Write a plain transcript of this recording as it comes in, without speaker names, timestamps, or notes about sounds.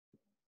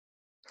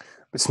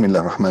Bismillah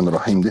ar-Rahman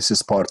ar-Rahim. This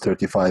is part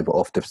 35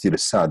 of TAFSEER Al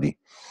SAADI.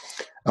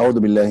 أعوذ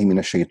بالله من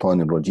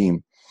الشيطان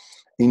الرجيم.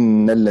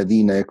 إن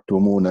الذين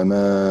يكتمون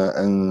ما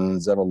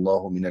أنزل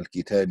الله من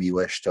الكتاب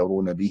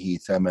ويشترون به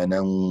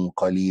ثمنا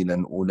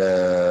قليلا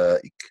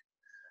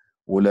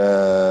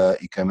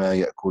أولئك ما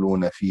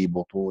يأكلون في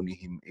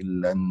بطونهم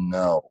إلا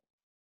النار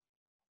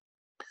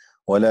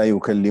ولا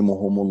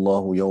يكلمهم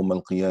الله يوم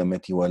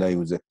القيامة ولا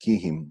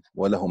يزكيهم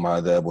ولهم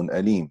عذاب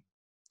أليم.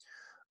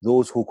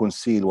 Those who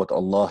conceal what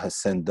Allah has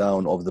sent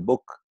down of the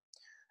book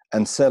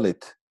and sell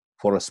it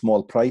for a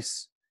small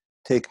price,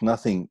 take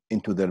nothing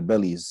into their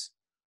bellies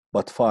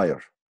but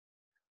fire.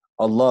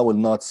 Allah will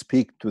not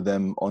speak to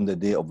them on the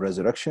day of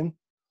resurrection,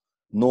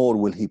 nor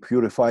will He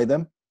purify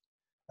them,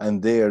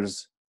 and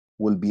theirs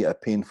will be a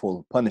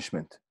painful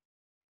punishment.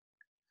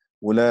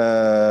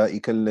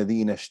 أولئك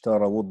الذين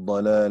اشتروا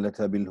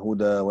الضلالة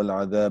بالهدى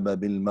والعذاب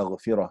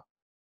بالمغفرة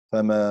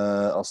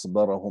فما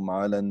أصبرهم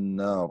على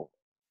النار.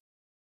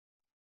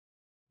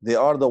 They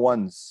are the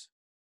ones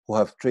who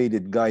have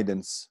traded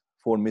guidance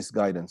for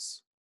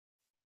misguidance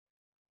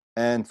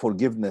and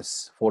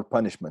forgiveness for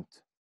punishment.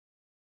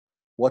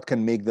 What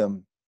can make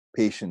them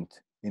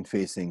patient in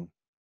facing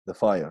the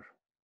fire?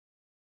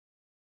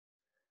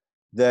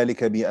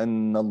 ذلك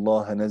بأن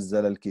الله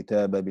نزل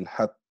الكتاب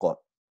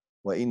بالحق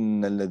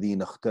وإن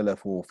الذين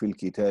اختلفوا في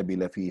الكتاب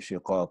لفي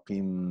شقاق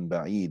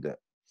بعيد.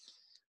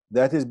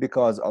 That is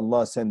because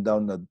Allah sent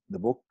down the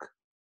book.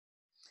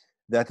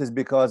 That is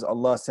because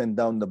Allah sent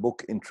down the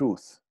book in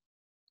truth.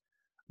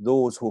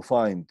 Those who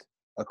find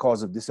a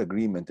cause of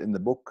disagreement in the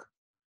book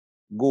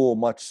go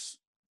much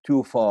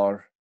too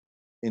far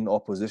in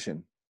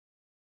opposition.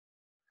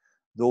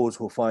 Those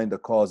who find a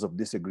cause of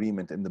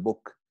disagreement in the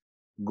book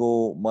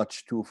go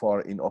much too far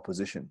in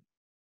opposition.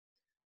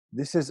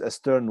 This is a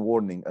stern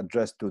warning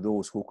addressed to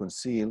those who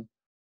conceal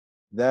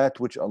that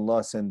which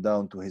Allah sent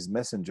down to His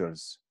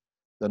messengers,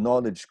 the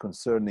knowledge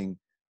concerning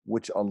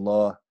which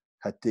Allah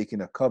had taken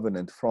a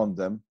covenant from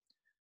them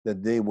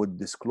that they would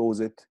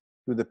disclose it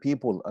to the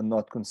people and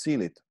not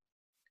conceal it.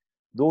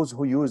 Those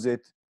who use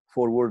it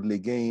for worldly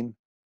gain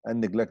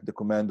and neglect the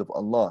command of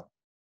Allah.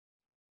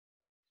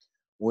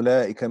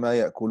 أولئك ما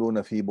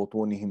يأكلون في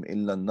بطونهم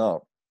إلا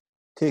النار.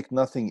 Take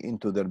nothing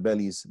into their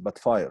bellies but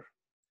fire.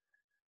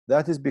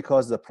 That is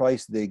because the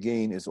price they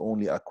gain is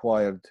only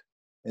acquired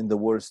in the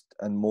worst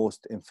and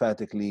most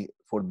emphatically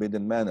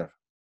forbidden manner.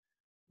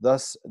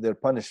 Thus, their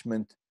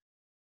punishment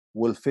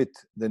will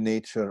fit the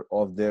nature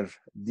of their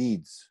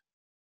deeds.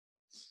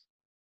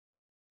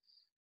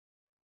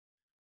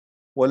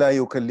 ولا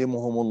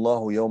يكلمهم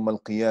الله يوم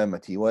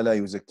القيامة ولا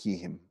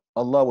يزكيهم.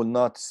 Allah will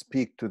not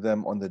speak to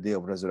them on the day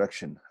of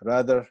resurrection.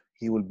 Rather,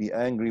 He will be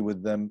angry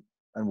with them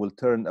and will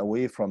turn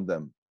away from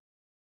them.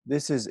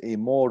 This is a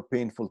more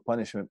painful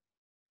punishment.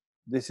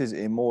 This is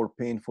a more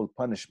painful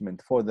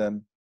punishment for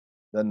them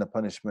than the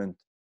punishment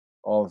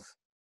of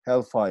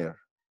hellfire.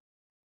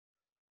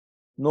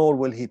 Nor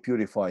will He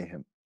purify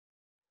him.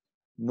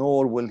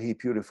 Nor will He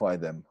purify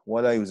them.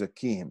 وَلَا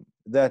يُزَكِّيهِمْ.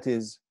 That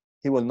is,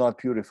 He will not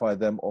purify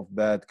them of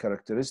bad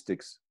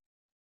characteristics.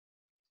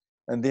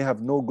 And they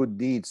have no good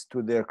deeds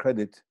to their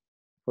credit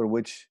for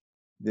which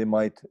they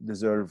might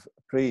deserve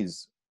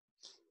praise,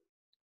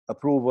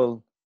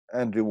 approval,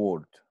 and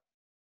reward.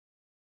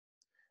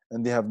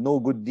 And they have no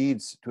good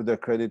deeds to their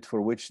credit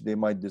for which they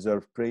might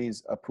deserve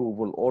praise,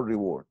 approval, or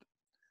reward.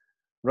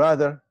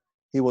 Rather,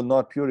 He will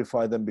not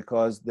purify them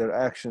because their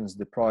actions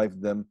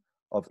deprive them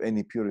of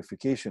any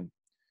purification,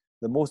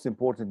 the most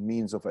important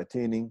means of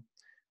attaining,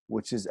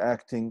 which is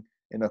acting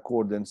in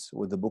accordance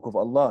with the Book of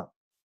Allah,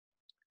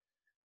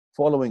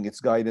 following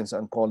its guidance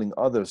and calling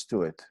others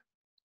to it.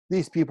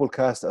 These people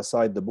cast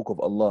aside the Book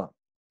of Allah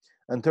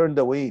and turned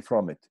away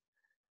from it.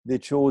 They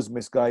chose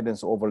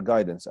misguidance over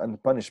guidance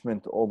and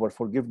punishment over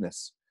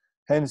forgiveness.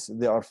 Hence,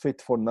 they are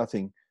fit for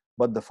nothing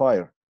but the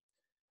fire.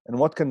 And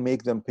what can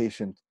make them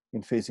patient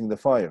in facing the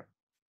fire?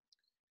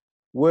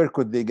 Where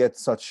could they get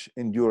such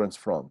endurance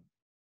from?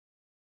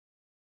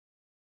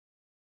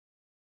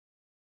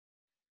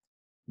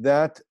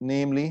 That,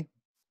 namely,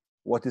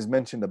 what is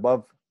mentioned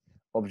above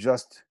of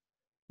just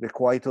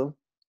requital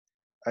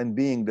and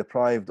being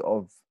deprived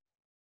of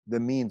the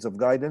means of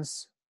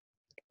guidance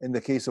in the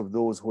case of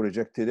those who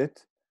rejected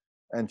it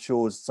and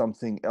chose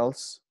something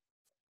else,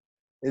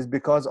 is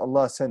because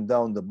Allah sent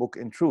down the book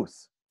in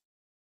truth.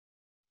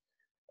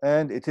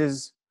 And it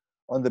is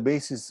on the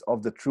basis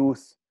of the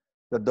truth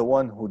that the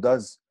one who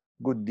does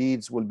good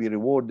deeds will be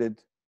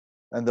rewarded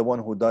and the one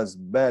who does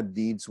bad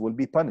deeds will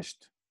be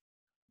punished.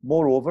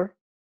 Moreover,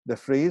 the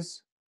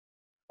phrase,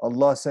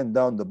 Allah sent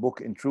down the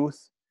book in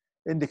truth,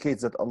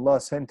 indicates that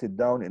Allah sent it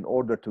down in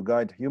order to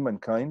guide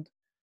humankind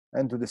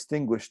and to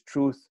distinguish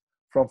truth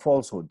from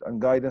falsehood and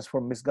guidance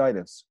from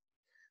misguidance.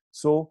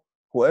 So,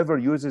 whoever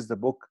uses the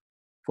book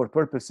for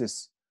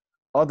purposes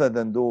other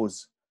than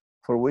those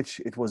for which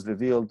it was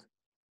revealed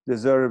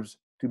deserves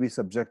to be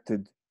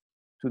subjected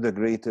to the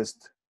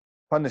greatest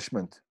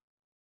punishment.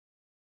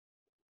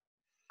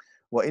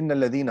 وَإِنَّ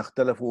الَّذِينَ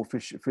اخْتَلَفُوا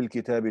فِي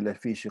الْكِتَابِ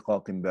لَفِي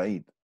شِقَاقٍ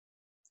بَعِيدٍ.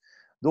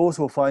 Those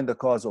who find the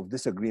cause of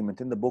disagreement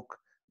in the book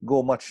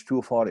go much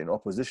too far in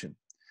opposition.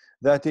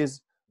 That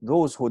is,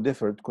 those who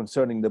differed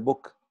concerning the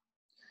book,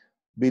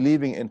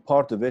 believing in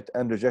part of it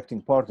and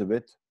rejecting part of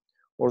it,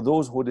 or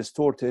those who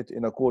distort it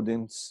in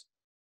accordance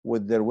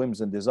with their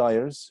whims and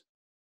desires,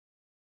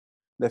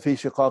 لَفِي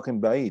شِقَاقٍ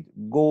بَعِيدٍ,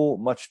 go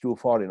much too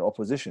far in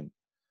opposition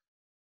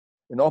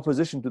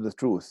to the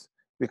truth,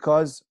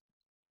 because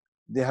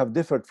they have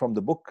differed from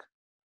the book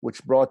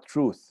which brought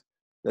truth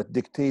that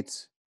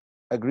dictates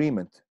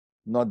agreement,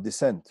 not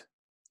dissent.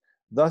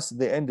 Thus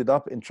they ended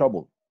up in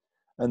trouble,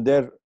 and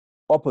their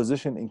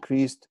opposition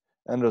increased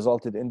and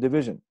resulted in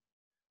division,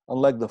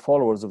 unlike the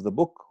followers of the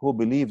book who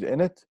believed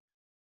in it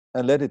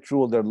and let it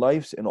rule their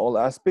lives in all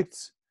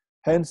aspects.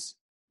 Hence,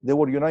 they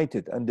were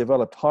united and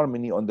developed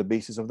harmony on the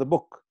basis of the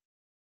book.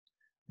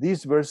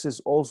 These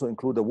verses also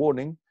include a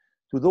warning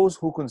to those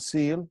who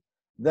conceal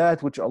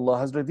that which Allah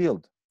has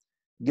revealed,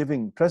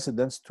 giving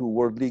precedence to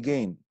worldly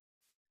gain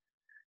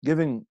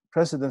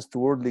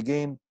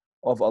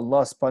of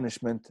Allah's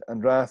punishment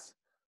and wrath,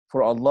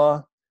 for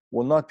Allah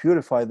will not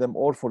purify them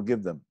or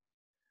forgive them.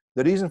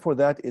 The reason for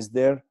that is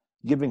their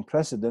giving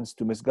precedence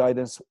to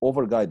misguidance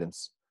over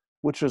guidance,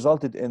 which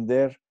resulted in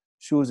their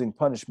choosing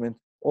punishment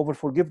over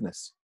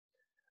forgiveness.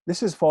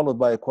 This is followed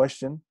by a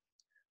question,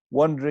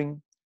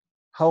 wondering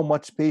how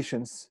much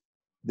patience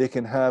they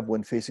can have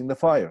when facing the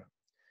fire,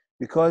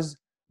 because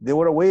they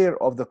were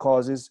aware of the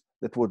causes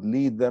that would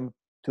lead them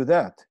to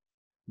that.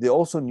 They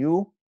also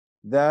knew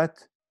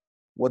that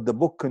what the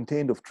book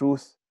contained of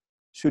truth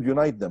should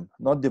unite them,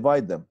 not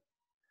divide them,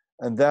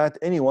 and that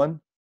anyone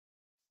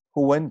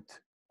who went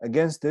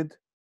against it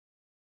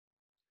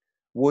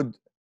would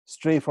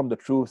stray from the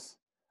truth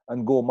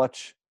and go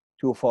much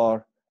too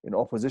far in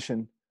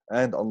opposition,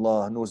 and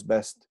Allah knows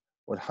best.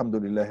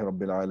 Walhamdulillahi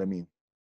Rabbil Alameen.